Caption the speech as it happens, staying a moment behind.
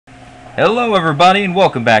Hello everybody and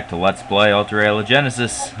welcome back to Let's Play AILA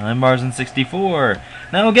Genesis. I'm Marzen64.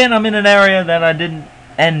 Now again, I'm in an area that I didn't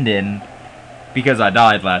end in because I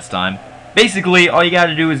died last time. Basically, all you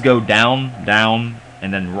gotta do is go down, down,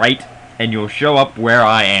 and then right, and you'll show up where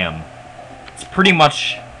I am. It's pretty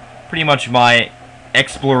much my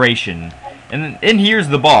exploration. And here's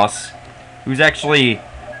the boss, who's actually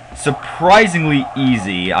surprisingly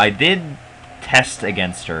easy. I did test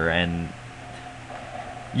against her, and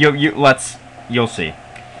you'll see.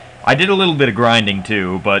 I did a little bit of grinding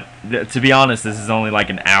too, but to be honest, this is only like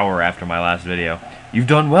an hour after my last video. You've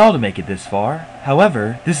done well to make it this far.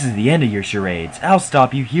 However, this is the end of your charades. I'll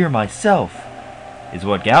stop you here myself. Is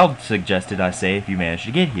what Gal suggested I say if you manage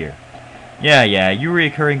to get here. Yeah, you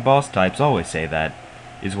reoccurring boss types always say that.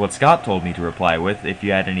 Is what Scott told me to reply with if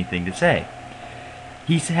you had anything to say.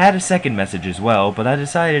 He's had a second message as well, but I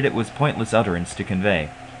decided it was pointless utterance to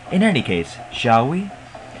convey. In any case, shall we?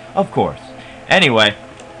 Of course. Anyway,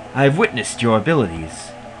 I've witnessed your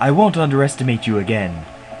abilities. I won't underestimate you again.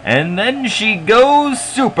 And then she goes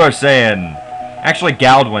Super Saiyan. Actually,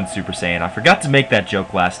 Gald went Super Saiyan. I forgot to make that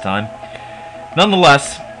joke last time.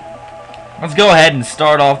 Nonetheless, let's go ahead and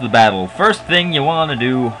start off the battle. First thing you want to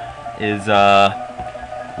do is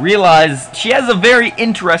realize she has a very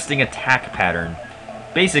interesting attack pattern.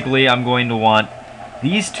 Basically, I'm going to want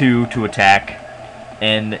these two to attack,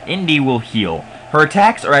 and Indy will heal. Her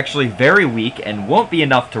attacks are actually very weak and won't be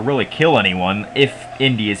enough to really kill anyone if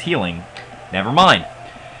Indy is healing. Never mind.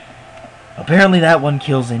 Apparently that one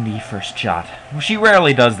kills Indy first shot. Well, she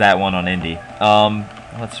rarely does that one on Indy.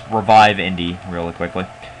 Let's revive Indy really quickly.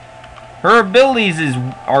 Her abilities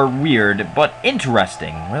are weird, but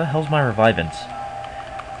interesting. Where the hell's my revivance?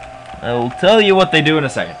 I'll tell you what they do in a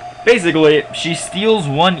second. Basically, she steals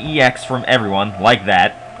one EX from everyone, like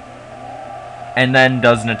that, and then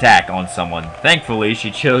does an attack on someone. Thankfully, she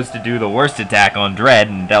chose to do the worst attack on Dread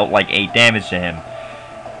and dealt like 8 damage to him.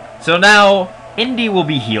 So now, Indy will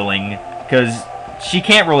be healing, because she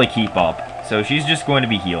can't really keep up. So she's just going to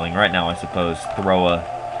be healing. Right now, I suppose, throw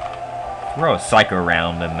a Psycho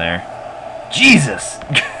round in there. Jesus!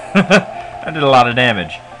 That did a lot of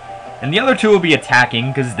damage. And the other two will be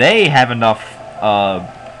attacking, because they have enough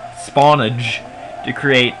spawnage to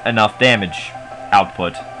create enough damage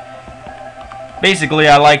output. Basically,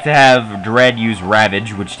 I like to have Dread use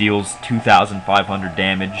Ravage, which deals 2,500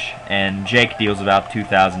 damage, and Jake deals about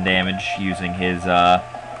 2,000 damage using his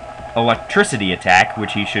electricity attack,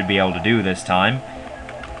 which he should be able to do this time.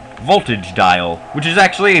 Voltage Dial, which is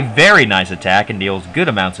actually a very nice attack and deals good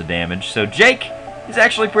amounts of damage, so Jake is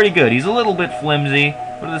actually pretty good. He's a little bit flimsy,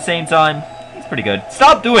 but at the same time, he's pretty good.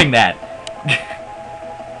 Stop doing that!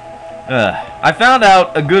 I found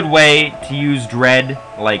out a good way to use Dread,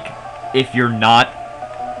 like, if you're not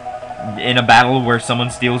in a battle where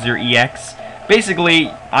someone steals your EX.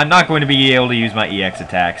 Basically, I'm not going to be able to use my EX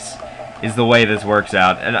attacks, is the way this works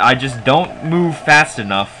out. And I just don't move fast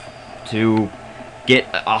enough to get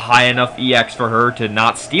a high enough EX for her to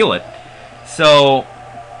not steal it. So,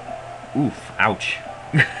 oof, ouch.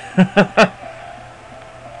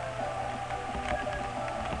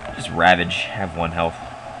 Just Ravage, have 1 health.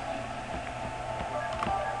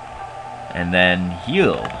 And then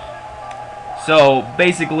heal. So,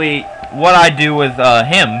 basically, what I do with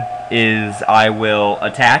him is I will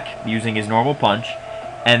attack using his normal punch,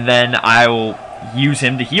 and then I will use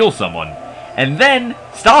him to heal someone. And then,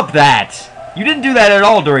 stop that! You didn't do that at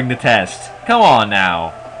all during the test. Come on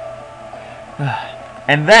now.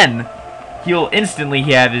 And then, he'll instantly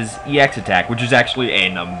have his EX attack, which is actually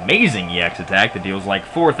an amazing EX attack that deals like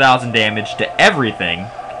 4,000 damage to everything.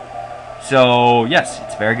 So, yes,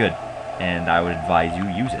 it's very good. And I would advise you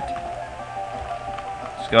use it.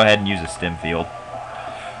 Go ahead and use a stim field.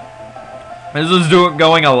 This is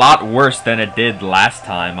going a lot worse than it did last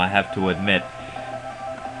time, I have to admit.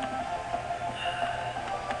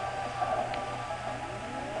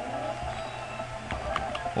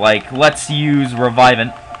 Like, let's use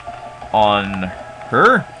Revivant on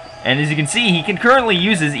her. And as you can see, he can currently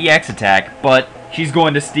use his EX attack, but she's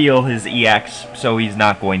going to steal his EX, so he's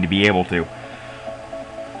not going to be able to.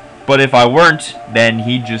 But if I weren't, then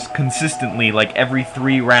he'd just consistently, like every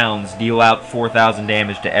 3 rounds, deal out 4,000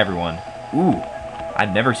 damage to everyone. Ooh,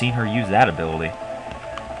 I've never seen her use that ability.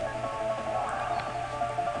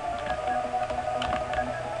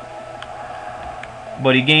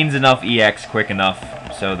 But he gains enough EX quick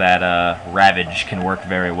enough so that Ravage can work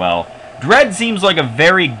very well. Dread seems like a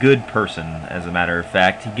very good person, as a matter of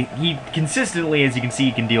fact. He consistently, as you can see,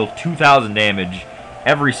 he can deal 2,000 damage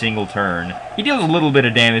every single turn. He deals a little bit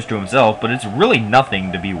of damage to himself, but it's really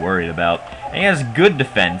nothing to be worried about. And he has good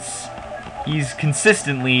defense, He's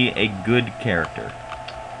consistently a good character.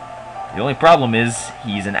 The only problem is,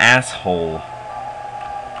 he's an asshole.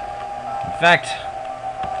 In fact,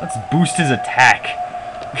 let's boost his attack.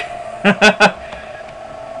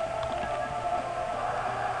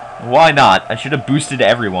 Why not? I should have boosted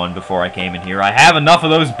everyone before I came in here. I have enough of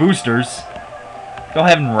those boosters. Go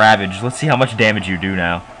ahead and ravage. Let's see how much damage you do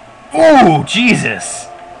now. Ooh, Jesus!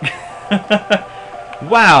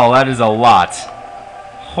 Wow, that is a lot.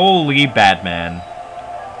 Holy Batman.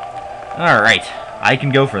 Alright, I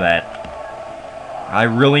can go for that. I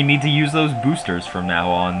really need to use those boosters from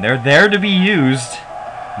now on. They're there to be used.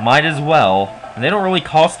 Might as well. And they don't really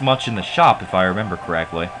cost much in the shop, if I remember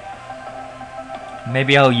correctly.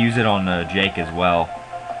 Maybe I'll use it on Jake as well.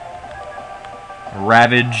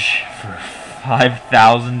 Ravage for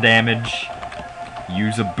 5,000 damage.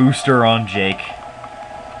 Use a booster on Jake.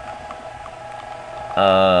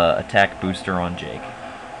 Attack booster on Jake.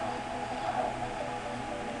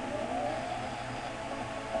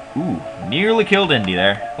 Ooh, nearly killed Indy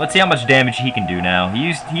there. Let's see how much damage he can do now.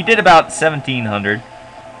 He did about 1,700.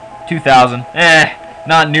 2,000.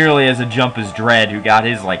 Not nearly as a jump as Dread, who got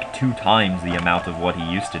his like 2 times the amount of what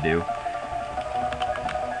he used to do.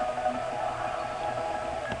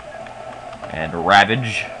 And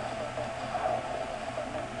Ravage.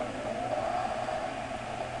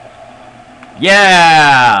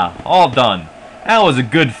 Yeah! All done. That was a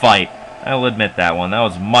good fight. I'll admit that one. That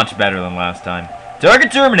was much better than last time.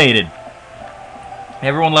 Target terminated.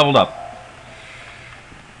 Everyone leveled up.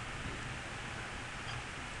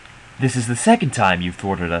 This is the second time you've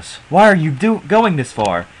thwarted us. Why are you going this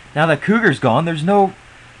far? Now that Cougar's gone, there's no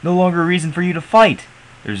longer a reason for you to fight.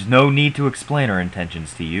 There's no need to explain our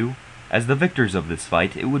intentions to you. As the victors of this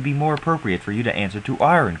fight, it would be more appropriate for you to answer to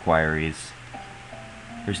our inquiries.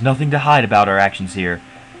 There's nothing to hide about our actions here.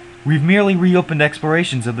 We've merely reopened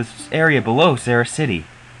explorations of this area below Sarah City,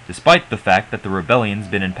 despite the fact that the rebellion's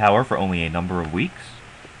been in power for only a number of weeks.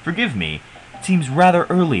 Forgive me, it seems rather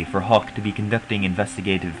early for Hawk to be conducting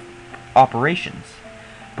investigative operations.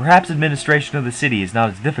 Perhaps administration of the city is not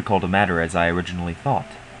as difficult a matter as I originally thought.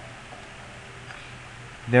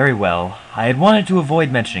 Very well. I had wanted to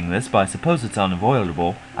avoid mentioning this, but I suppose it's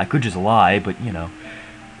unavoidable. I could just lie, but you know.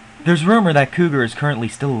 There's rumor that Cougar is currently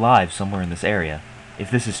still alive somewhere in this area.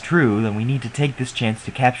 If this is true, then we need to take this chance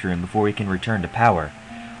to capture him before he can return to power.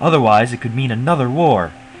 Otherwise, it could mean another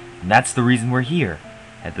war. And that's the reason we're here.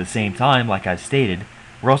 At the same time, like I stated,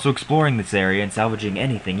 we're also exploring this area and salvaging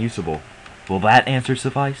anything usable. Will that answer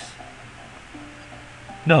suffice?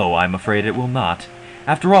 No, I'm afraid it will not.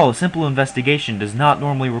 After all, a simple investigation does not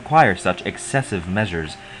normally require such excessive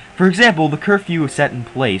measures. For example, the curfew set in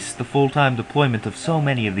place, the full-time deployment of so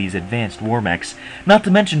many of these advanced war mechs, not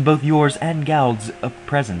to mention both yours and Gald's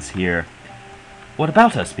presence here. What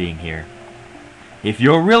about us being here? If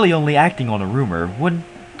you're really only acting on a rumor,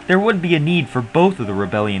 there wouldn't be a need for both of the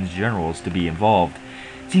rebellion's generals to be involved.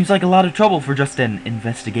 Seems like a lot of trouble for just an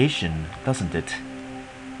investigation, doesn't it?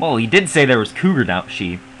 Well, he did say there was Cougar down.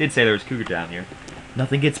 She did say there was Cougar down here.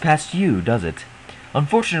 Nothing gets past you, does it?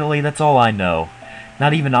 Unfortunately, that's all I know.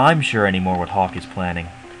 Not even I'm sure anymore what Hawk is planning.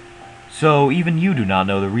 So, even you do not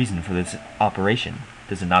know the reason for this operation.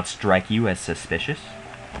 Does it not strike you as suspicious?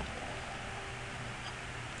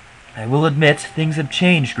 I will admit, things have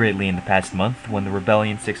changed greatly in the past month when the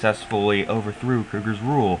rebellion successfully overthrew Cougar's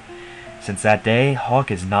rule. Since that day, Hawk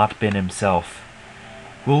has not been himself.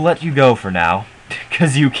 We'll let you go for now.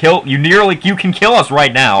 Because you can kill us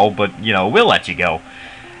right now, but, you know, we'll let you go.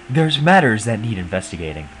 There's matters that need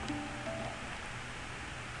investigating.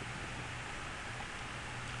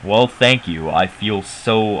 Well, thank you. I feel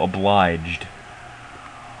so obliged.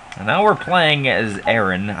 And now we're playing as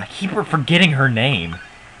Erin. I keep forgetting her name.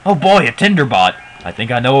 Oh boy, a Tinderbot. I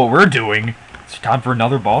think I know what we're doing. It's time for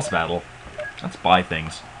another boss battle. Let's buy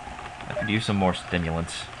things. I could use some more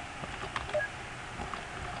stimulants.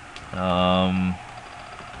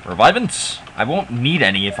 Revivants? I won't need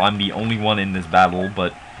any if I'm the only one in this battle,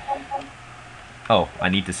 but... Oh, I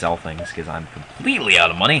need to sell things because I'm completely out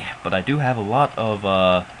of money, but I do have a lot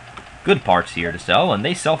of good parts here to sell, and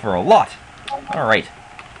they sell for a lot. Alright.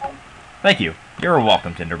 Thank you. You're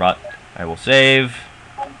welcome, Tinderbot. I will save.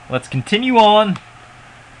 Let's continue on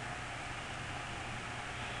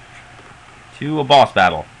to a boss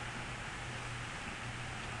battle.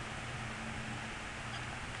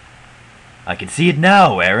 I can see it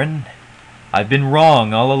now, Erin. I've been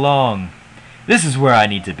wrong all along. This is where I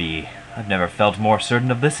need to be. I've never felt more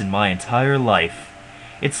certain of this in my entire life.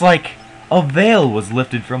 It's like a veil was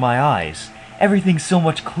lifted from my eyes. Everything's so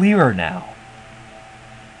much clearer now.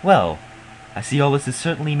 Well, I see all this has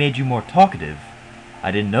certainly made you more talkative.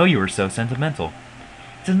 I didn't know you were so sentimental.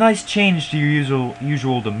 It's a nice change to your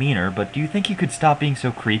usual demeanor, but do you think you could stop being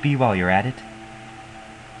so creepy while you're at it?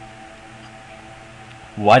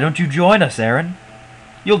 Why don't you join us, Aaron?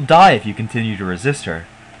 You'll die if you continue to resist her.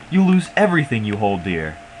 You'll lose everything you hold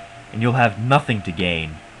dear, and you'll have nothing to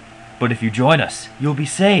gain. But if you join us, you'll be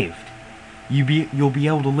saved. You'll be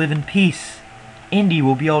able to live in peace. Indy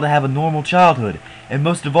will be able to have a normal childhood, and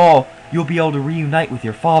most of all, you'll be able to reunite with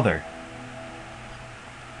your father.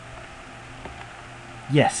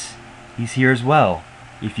 Yes, he's here as well.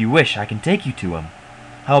 If you wish, I can take you to him.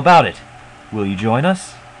 How about it? Will you join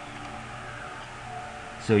us?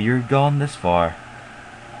 So you're gone this far.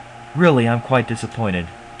 Really, I'm quite disappointed.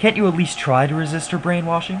 Can't you at least try to resist her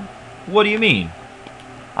brainwashing? What do you mean?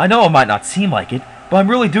 I know it might not seem like it, but I'm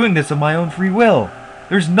really doing this of my own free will.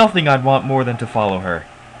 There's nothing I'd want more than to follow her.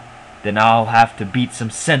 Then I'll have to beat some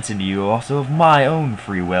sense into you also of my own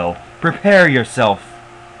free will. Prepare yourself.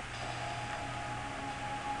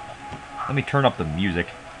 Let me turn up the music.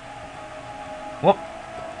 Whoop.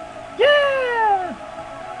 Yeah!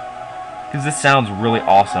 Because this sounds really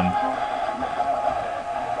awesome.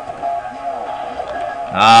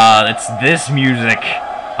 Ah, it's this music.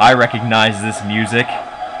 I recognize this music.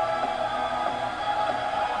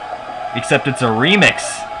 Except it's a remix.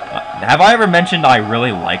 Have I ever mentioned I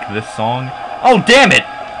really like this song? Oh, damn it!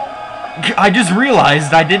 I just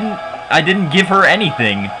realized I didn't give her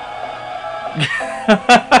anything.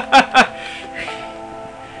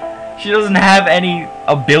 She doesn't have any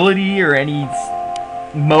ability or any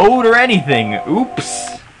mode or anything.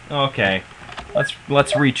 Oops. Okay. Let's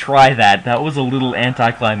retry that. That was a little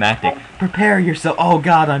anticlimactic. Prepare yourself. Oh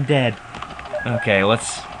god, I'm dead. Okay,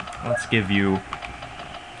 let's give you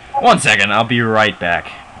 1 second. I'll be right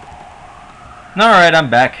back. Alright, I'm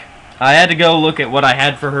back. I had to go look at what I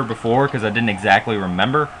had for her before because I didn't exactly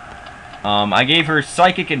remember. I gave her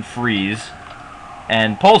Psychic and Freeze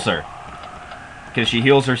and Pulsar because she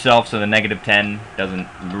heals herself, so the -10 doesn't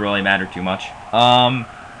really matter too much.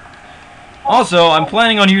 Also, I'm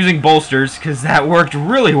planning on using bolsters because that worked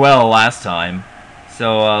really well last time.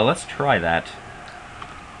 So let's try that.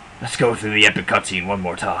 Let's go through the epic cutscene one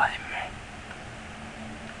more time.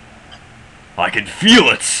 I can feel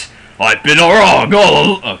it! I've been wrong all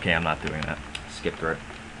along. Okay, I'm not doing that. Skip through it.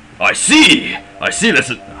 I see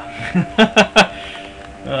this.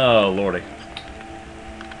 Oh, lordy.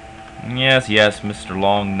 Yes, Mr.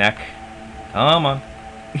 Long Neck. Come on.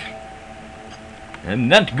 I'm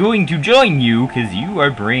not going to join you, because you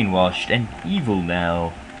are brainwashed and evil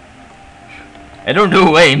now. I don't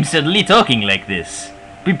know why I'm suddenly talking like this.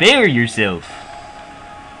 Prepare yourself.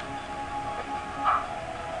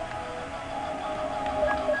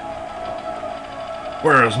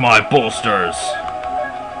 Where's my bolsters?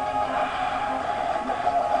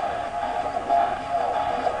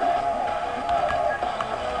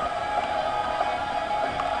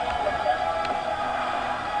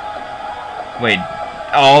 Wait.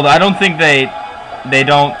 Oh, I don't think they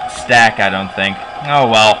don't stack, I don't think. Oh,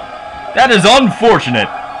 well. That is unfortunate.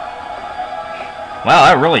 Wow,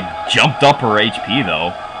 that really jumped up her HP,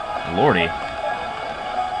 though. Lordy.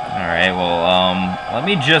 Alright, well, let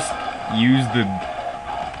me just use the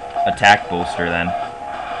attack bolster, then.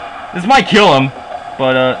 This might kill him,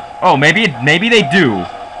 but, oh, maybe they do.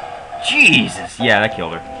 Jesus. Yeah, that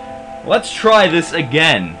killed her. Let's try this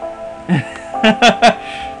again.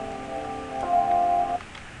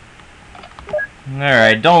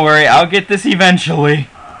 Alright, don't worry, I'll get this eventually.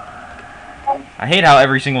 I hate how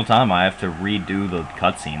every single time I have to redo the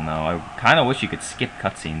cutscene, though. I kind of wish you could skip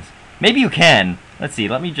cutscenes. Maybe you can. Let's see,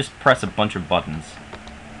 let me just press a bunch of buttons.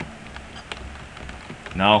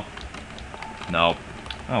 No. No.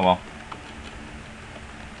 Oh, well.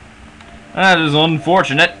 That is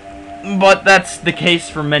unfortunate, but that's the case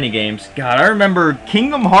for many games. God, I remember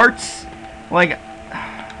Kingdom Hearts, like,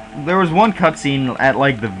 there was one cutscene at,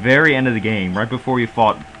 like, the very end of the game, right before you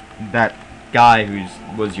fought that guy who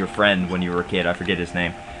was your friend when you were a kid. I forget his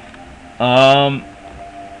name. There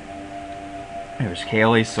was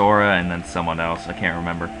Kaylee, Sora, and then someone else. I can't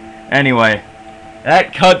remember. Anyway,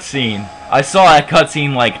 that cutscene. I saw that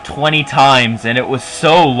cutscene like 20 times, and it was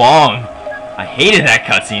so long. I hated that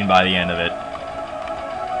cutscene by the end of it.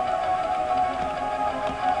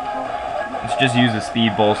 Let's just use a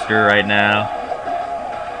speed bolster right now.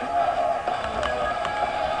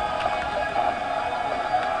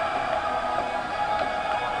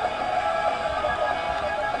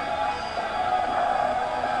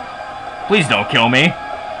 Please don't kill me.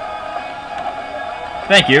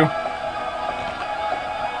 Thank you.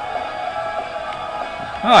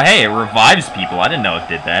 Oh, hey, it revives people. I didn't know it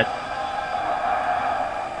did that.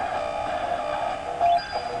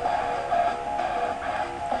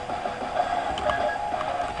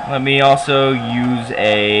 Let me also use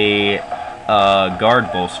a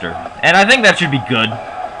guard bolster. And I think that should be good.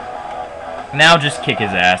 Now just kick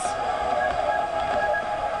his ass.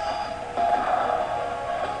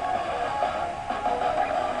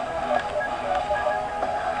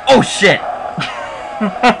 Oh shit!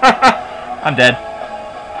 I'm dead.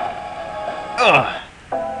 Ugh.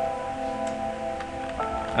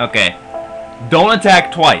 Okay. Don't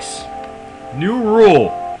attack twice. New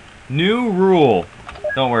rule. New rule.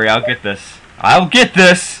 Don't worry, I'll get this. I'll get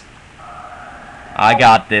this! I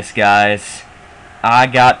got this, guys. I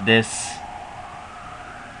got this.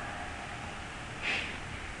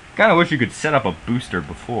 Kinda wish you could set up a booster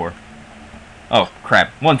before. Oh,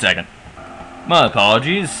 crap. 1 second. My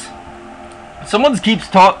apologies. Someone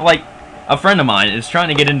keeps like, a friend of mine is trying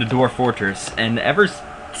to get into Dwarf Fortress, and ever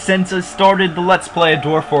since I started the Let's Play of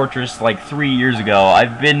Dwarf Fortress like 3 years ago,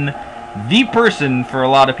 I've been the person for a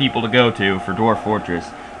lot of people to go to for Dwarf Fortress,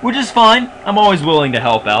 which is fine. I'm always willing to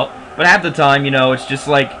help out, but half the time, you know, it's just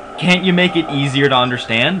like, can't you make it easier to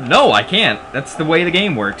understand? No, I can't. That's the way the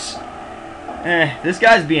game works. This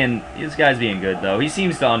guy's being good though. He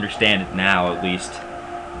seems to understand it now, at least.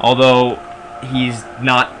 Although he's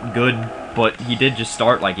not good, but he did just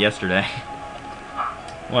start like yesterday.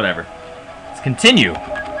 Whatever. Let's continue.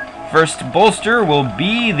 First bolster will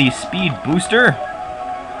be the speed booster.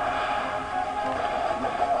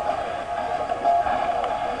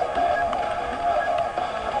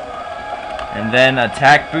 And then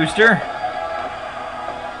attack booster.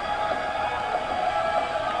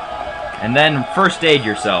 And then first aid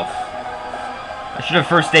yourself. I should have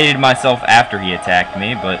first aided myself after he attacked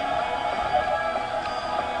me, but...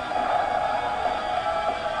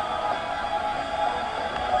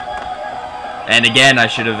 And again, I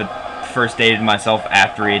should have first aided myself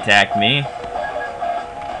after he attacked me.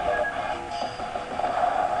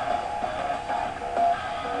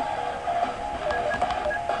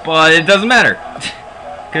 But it doesn't matter,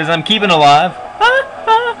 because I'm keeping alive.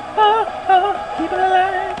 Keeping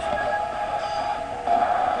alive.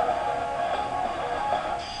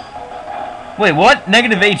 Wait, what?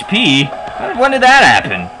 Negative HP? When did that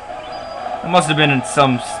happen? It must have been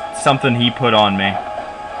something he put on me.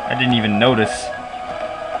 I didn't even notice.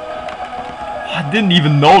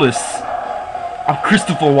 I'm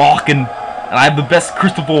Christopher Walken, and I have the best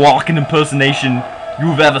Christopher Walken impersonation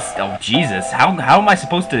you've ever... Oh, Jesus. How am I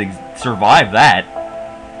supposed to survive that?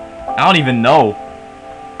 I don't even know.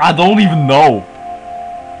 I don't even know.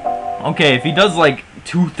 Okay, if he does, like,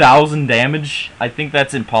 2,000 damage, I think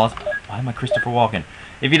that's impossible. Why am I Christopher Walken?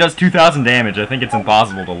 If he does 2,000 damage, I think it's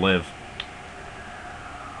impossible to live.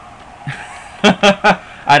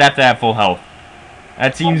 I'd have to have full health.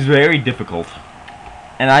 That seems very difficult.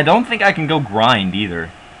 And I don't think I can go grind, either.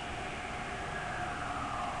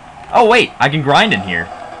 Oh, wait, I can grind in here.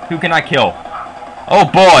 Who can I kill? Oh,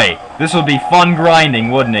 boy, this would be fun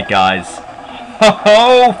grinding, wouldn't it, guys?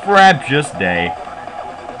 Ho-ho, frabjous day.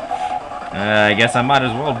 I guess I might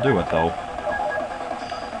as well do it, though.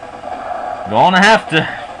 Gonna have to.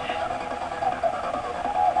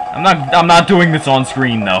 I'm not doing this on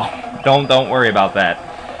screen, though. Don't worry about that.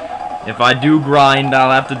 If I do grind, I'll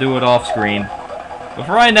have to do it off screen. But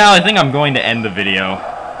for right now, I think I'm going to end the video.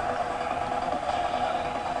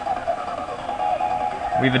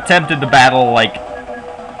 We've attempted the battle, like,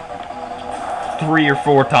 3 or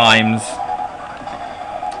 4 times.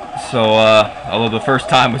 So, although the first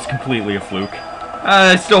time was completely a fluke.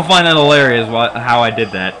 I still find that hilarious how I did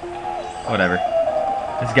that. Whatever.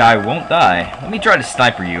 This guy won't die. Let me try to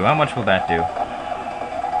sniper you. How much will that do?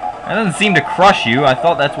 That doesn't seem to crush you. I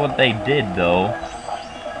thought that's what they did, though.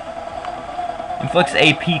 Inflicts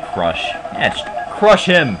AP crush. Yeah, just crush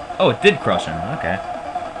him. Oh, it did crush him. Okay.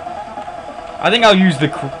 I think I'll use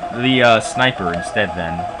the sniper instead,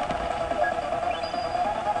 then.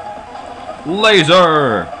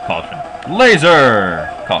 Laser! Caution. Laser!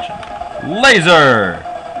 Caution. Laser!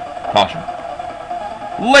 Caution.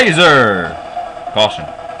 Laser! Caution.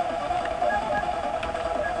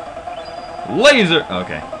 Laser!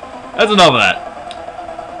 Okay. That's enough of that.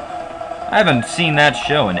 I haven't seen that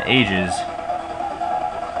show in ages.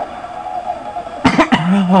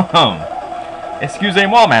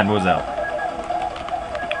 Excusez-moi, mademoiselle.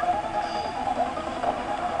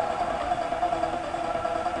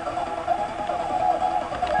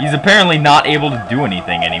 He's apparently not able to do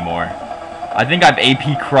anything anymore. I think I've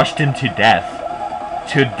AP crushed him to death.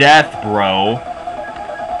 To death, bro.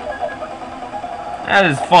 That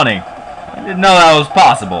is funny. I didn't know that was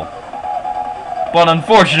possible. But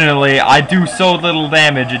unfortunately, I do so little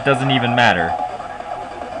damage it doesn't even matter.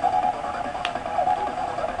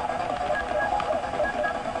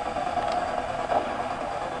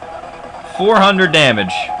 400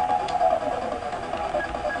 damage.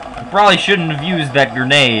 I probably shouldn't have used that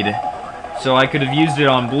grenade, so I could have used it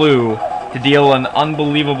on blue to deal an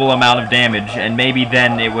unbelievable amount of damage, and maybe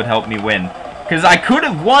then it would help me win. Because I could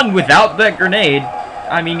have won without that grenade.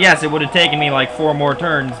 I mean, yes, it would have taken me like 4 more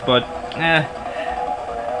turns, but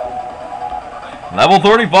Level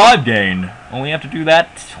 35 gain. Only have to do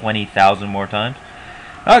that 20,000 more times.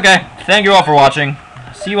 Okay, thank you all for watching.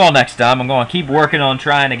 See you all next time. I'm going to keep working on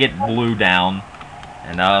trying to get blue down.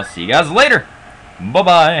 And I'll see you guys later.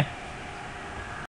 Bye-bye.